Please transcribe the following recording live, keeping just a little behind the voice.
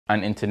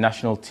An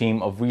international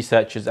team of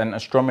researchers and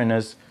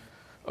astronomers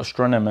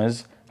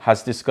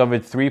has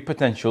discovered 3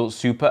 potential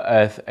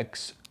super-Earth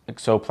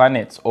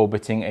exoplanets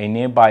orbiting a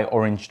nearby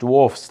orange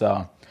dwarf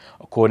star.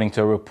 According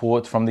to a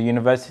report from the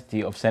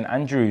University of St.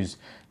 Andrews,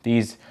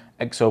 these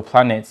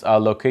exoplanets are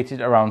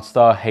located around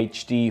star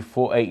HD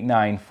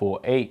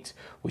 48948,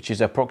 which is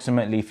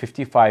approximately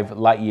 55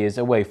 light-years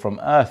away from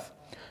Earth.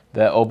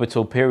 Their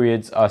orbital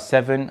periods are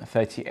 7,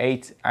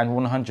 38, and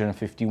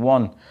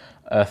 151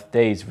 Earth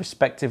days,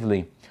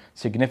 respectively.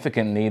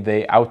 Significantly,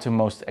 the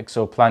outermost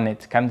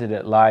exoplanet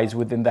candidate lies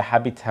within the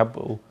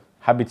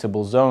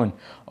habitable zone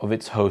of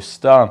its host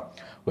star,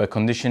 where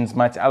conditions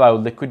might allow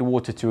liquid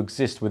water to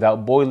exist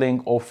without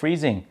boiling or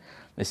freezing.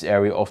 This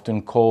area,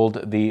 often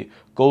called the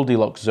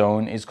Goldilocks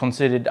zone, is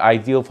considered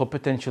ideal for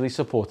potentially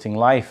supporting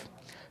life.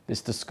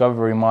 This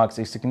discovery marks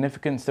a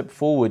significant step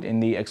forward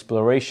in the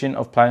exploration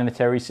of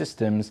planetary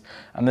systems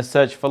and the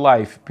search for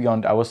life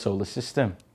beyond our solar system.